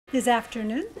this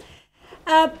afternoon.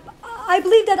 I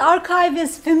believe that Arxiv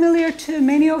is familiar to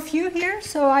many of you here,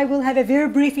 so I will have a very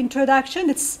brief introduction.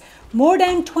 It's more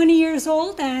than 20 years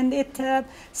old, and it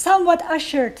somewhat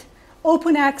ushered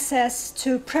open access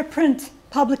to preprint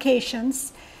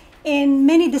publications in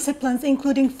many disciplines,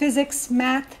 including physics,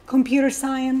 math, computer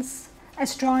science,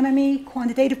 astronomy,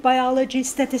 quantitative biology,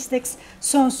 statistics,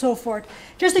 so on and so forth.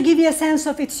 Just to give you a sense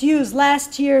of its use,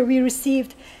 last year we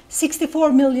received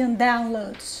 64 million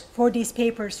downloads for these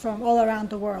papers from all around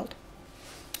the world.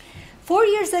 4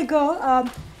 years ago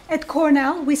at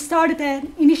Cornell, we started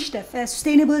an initiative, a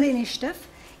sustainability initiative,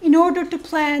 in order to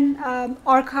plan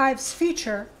Arxiv's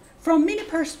future from many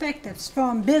perspectives,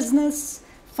 from business,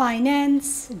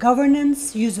 finance,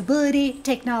 governance, usability,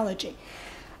 technology.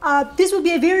 This will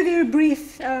be a very, very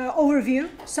brief overview,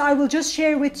 so I will just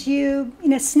share with you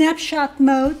in a snapshot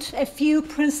mode a few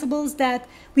principles that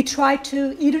we try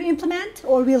to either implement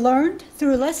or we learned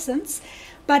through lessons.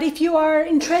 But if you are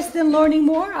interested in learning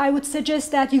more, I would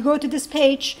suggest that you go to this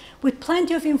page with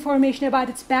plenty of information about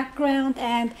its background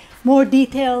and more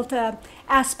detailed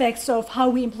aspects of how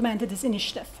we implemented this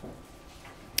initiative.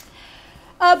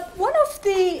 One of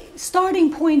the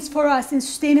starting points for us in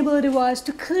sustainability was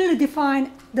to clearly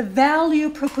define the value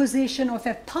proposition of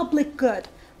a public good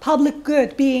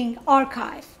being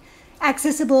Arxiv,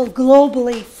 accessible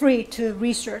globally, free to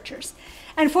researchers.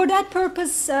 And for that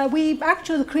purpose, we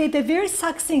actually created a very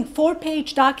succinct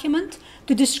 4-page document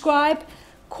to describe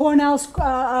Cornell's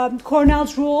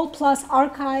role plus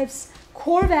Arxiv's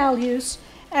core values.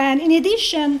 And in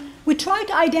addition, we try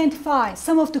to identify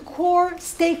some of the core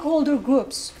stakeholder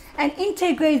groups and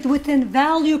integrate within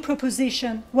value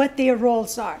proposition what their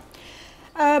roles are.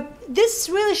 This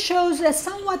really shows a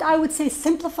somewhat, I would say,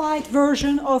 simplified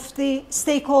version of the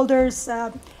stakeholders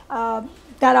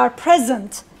that are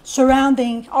present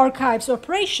surrounding Arxiv's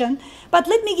operation. But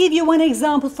let me give you one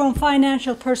example from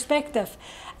financial perspective.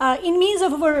 In means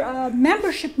of our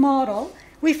membership model,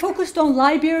 we focused on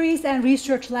libraries and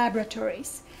research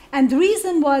laboratories. And the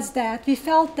reason was that we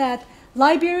felt that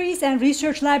libraries and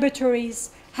research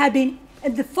laboratories have been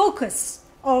at the focus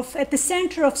of, at the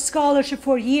center of scholarship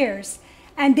for years,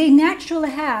 and they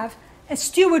naturally have a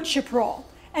stewardship role.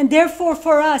 And therefore,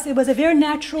 for us, it was a very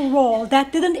natural role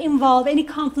that didn't involve any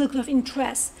conflict of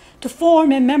interest to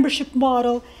form a membership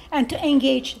model and to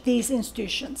engage these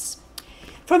institutions.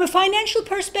 From a financial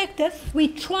perspective, we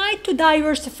tried to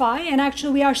diversify, and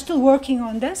actually we are still working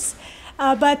on this,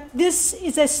 but this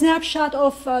is a snapshot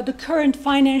of the current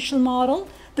financial model.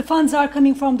 The funds are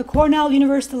coming from the Cornell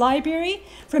University Library,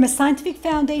 from a scientific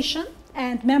foundation,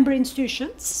 and member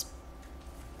institutions.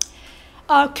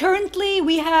 Currently,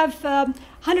 we have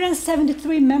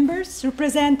 173 members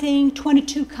representing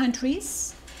 22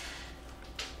 countries.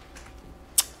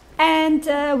 And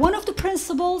one of the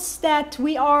principles that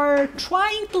we are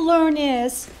trying to learn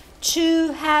is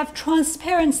to have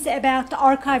transparency about the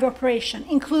Arxiv operation,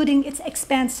 including its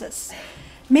expenses.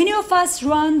 Many of us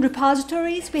run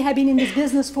repositories. We have been in this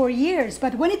business for years,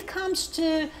 but when it comes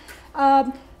to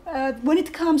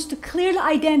clearly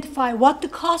identify what the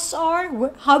costs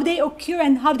are, how they occur,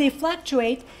 and how they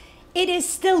fluctuate, it is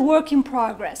still work in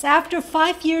progress. After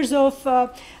 5 years of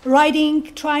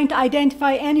writing, trying to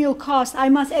identify annual costs, I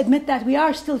must admit that we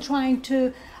are still trying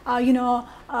to,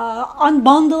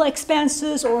 unbundle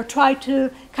expenses or try to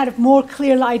kind of more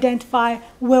clearly identify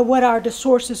what are the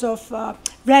sources of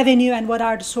revenue and what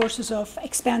are the sources of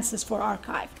expenses for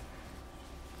Arxiv.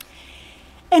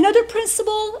 Another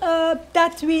principle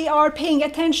that we are paying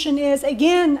attention is,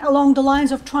 again, along the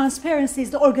lines of transparency,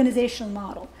 is the organizational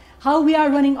model. How we are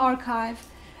running Arxiv,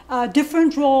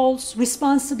 different roles,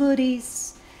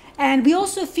 responsibilities. And we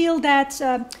also feel that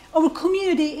our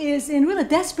community is in really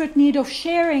desperate need of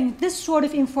sharing this sort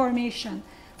of information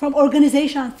from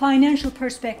organizational and financial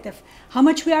perspective. How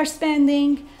much we are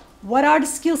spending, what are the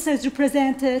skill sets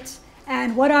represented,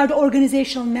 and what are the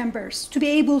organizational members to be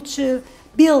able to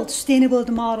build sustainability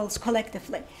models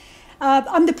collectively.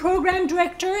 I'm the program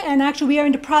director, and actually we are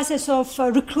in the process of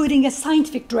recruiting a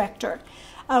scientific director.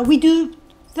 We do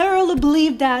thoroughly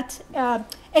believe that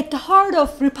at the heart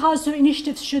of repository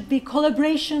initiatives should be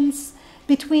collaborations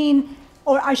between,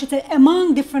 or I should say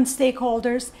among different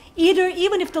stakeholders,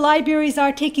 even if the libraries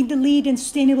are taking the lead in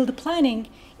sustainability planning,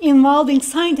 involving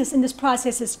scientists in this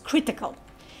process is critical.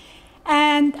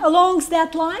 And along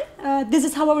that line, this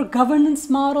is how our governance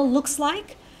model looks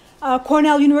like.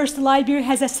 Cornell University Library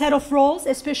has a set of roles,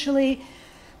 especially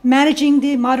managing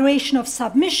the moderation of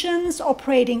submissions,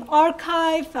 operating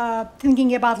Arxiv,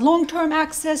 thinking about long-term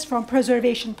access from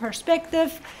preservation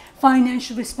perspective,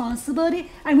 financial responsibility.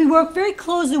 And we work very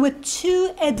closely with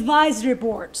 2 advisory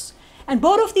boards. And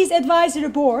both of these advisory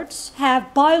boards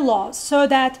have bylaws so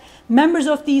that members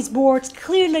of these boards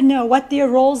clearly know what their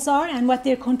roles are and what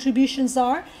their contributions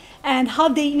are and how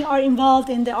they are involved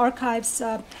in the archive's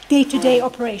day-to-day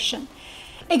operation.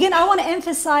 Again, I want to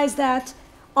emphasize that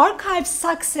archive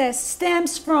success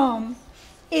stems from,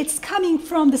 it's coming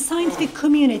from the scientific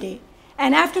community.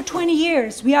 And after 20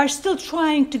 years, we are still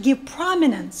trying to give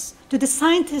prominence to the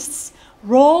scientists'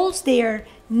 roles, their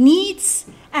needs,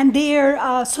 and their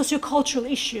sociocultural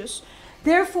issues.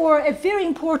 Therefore, a very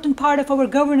important part of our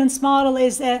governance model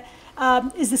is the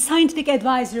Scientific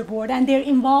Advisory Board and their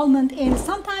involvement in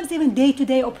sometimes even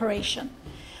day-to-day operation.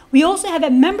 We also have a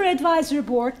member advisory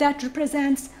board that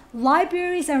represents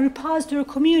libraries and repository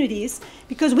communities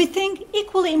because we think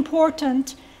equally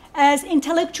important as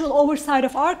intellectual oversight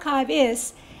of archive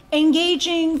is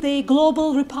engaging the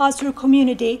global repository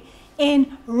community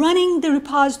in running the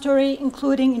repository,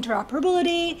 including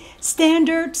interoperability,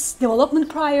 standards, development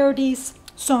priorities,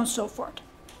 so on and so forth.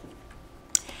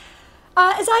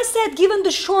 As I said, given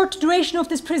the short duration of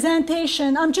this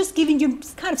presentation, I'm just giving you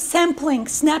kind of sampling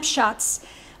snapshots.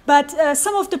 But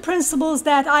some of the principles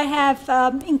that I have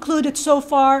included so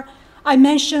far, I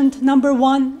mentioned number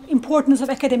one, importance of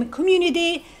academic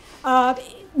community.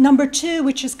 Number two,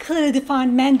 which is clearly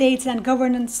defined mandates and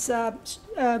governance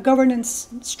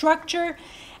structure.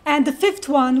 And the fifth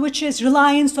one, which is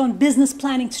reliance on business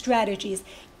planning strategies.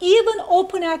 Even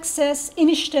open access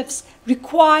initiatives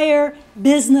require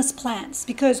business plans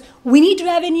because we need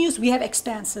revenues, we have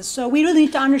expenses. So we really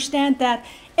need to understand that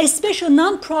especially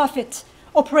nonprofit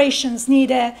operations need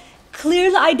a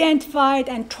clearly identified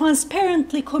and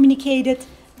transparently communicated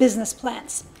business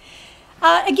plans.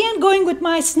 Again, going with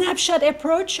my snapshot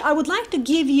approach, I would like to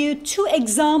give you two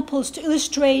examples to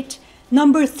illustrate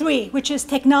number three, which is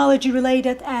technology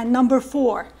related, and number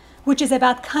four, which is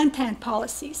about content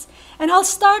policies. And I'll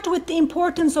start with the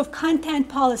importance of content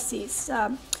policies.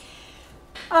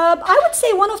 I would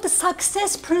say one of the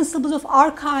success principles of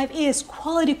archive is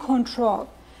quality control,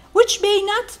 which may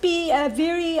not be a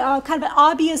very kind of an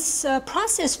obvious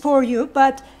process for you,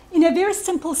 but in a very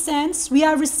simple sense, we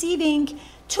are receiving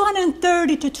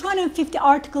 230 to 250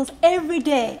 articles every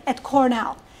day at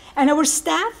Cornell. And our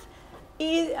staff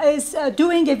is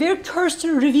doing a very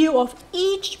cursory review of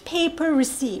each paper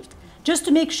received, just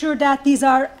to make sure that these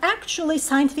are actually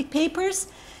scientific papers.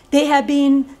 They have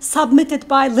been submitted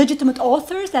by legitimate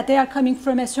authors, that they are coming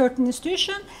from a certain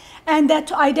institution, and that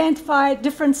to identify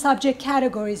different subject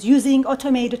categories using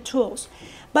automated tools.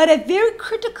 But a very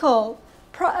critical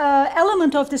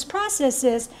element of this process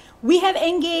is we have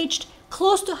engaged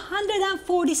close to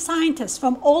 140 scientists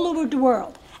from all over the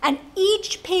world, and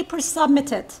each paper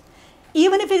submitted,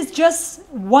 even if it's just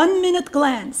 1 minute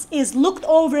glance, is looked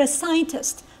over as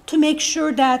scientists to make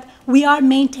sure that we are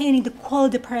maintaining the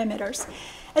quality parameters.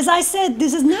 As I said,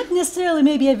 this is not necessarily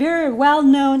maybe a very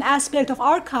well-known aspect of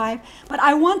archive, but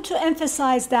I want to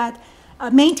emphasize that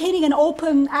maintaining an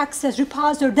open access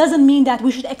repository doesn't mean that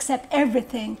we should accept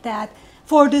everything. That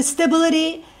for the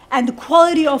stability and the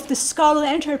quality of the scholarly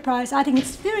enterprise, I think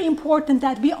it's very important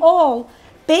that we all,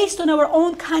 based on our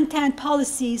own content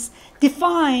policies,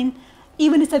 define,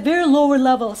 even at a very lower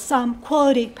level, some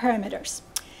quality parameters.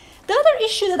 The other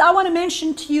issue that I want to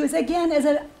mention to you is, again, as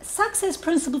a success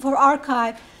principle for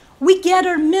archive, we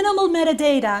gather minimal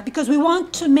metadata because we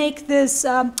want to make this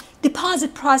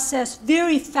deposit process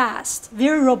very fast,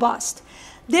 very robust.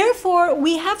 Therefore,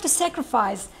 we have to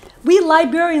sacrifice. We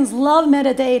librarians love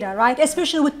metadata, right?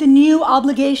 Especially with the new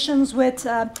obligations with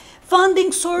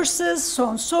funding sources, so on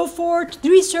and so forth,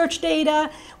 research data.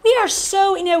 We are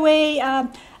so, in a way,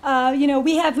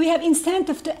 we have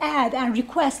incentive to add and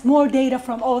request more data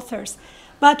from authors.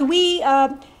 But we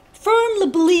firmly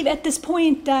believe at this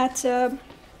point that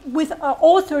with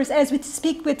authors, as we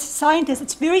speak with scientists,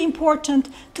 it's very important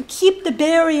to keep the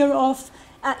barrier of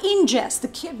ingest,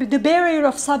 the barrier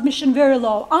of submission very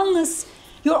low, unless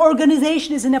your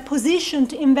organization is in a position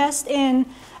to invest in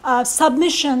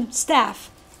submission staff,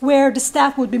 where the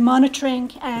staff would be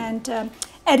monitoring and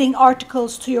adding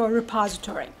articles to your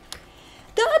repository.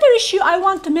 The other issue I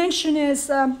want to mention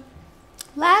is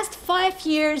last 5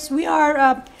 years, we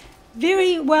are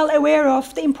very well aware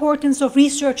of the importance of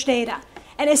research data.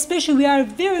 And especially we are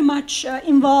very much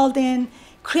involved in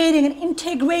creating an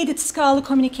integrated scholarly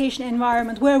communication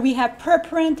environment where we have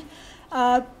preprint,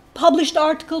 published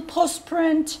article,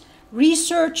 postprint,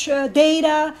 research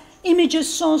data,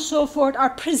 images, so on and so forth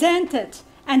are presented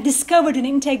and discovered in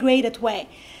an integrated way.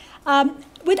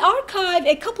 With Arxiv,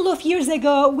 a couple of years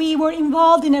ago, we were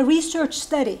involved in a research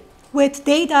study with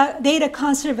data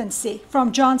conservancy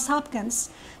from Johns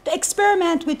Hopkins to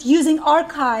experiment with using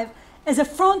Arxiv as a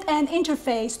front-end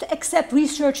interface to accept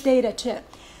research data too.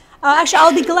 Actually,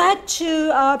 I'll be glad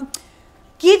to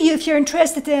give you, if you're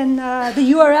interested in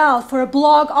the URL for a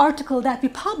blog article that we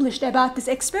published about this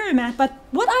experiment. But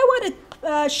what I want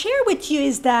to share with you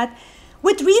is that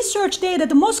with research data,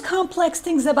 the most complex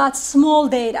things about small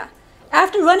data.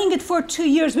 After running it for 2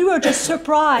 years, we were just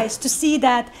surprised to see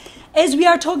that as we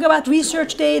are talking about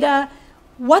research data,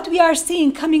 what we are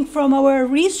seeing coming from our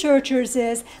researchers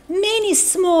is many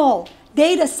small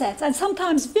data sets, and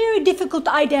sometimes very difficult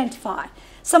to identify.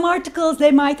 Some articles,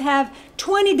 they might have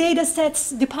 20 data sets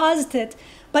deposited,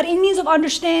 but in means of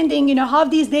understanding, how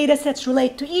these data sets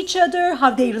relate to each other,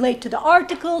 how they relate to the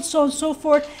articles, so on and so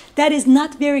forth, that is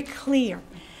not very clear.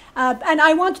 And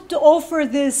I wanted to offer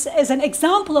this as an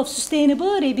example of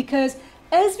sustainability because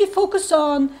as we focus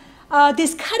on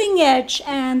this cutting edge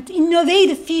and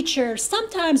innovative features,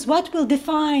 sometimes what will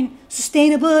define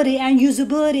sustainability and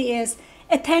usability is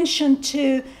attention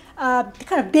to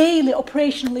kind of daily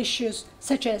operational issues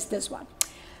such as this one.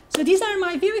 So these are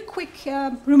my very quick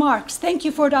remarks. Thank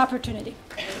you for the opportunity.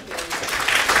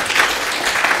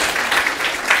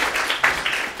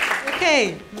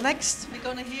 Okay, next we're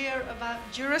going to hear about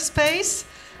DuraSpace.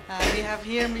 We have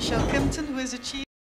here Michelle Kimpton, who is a chief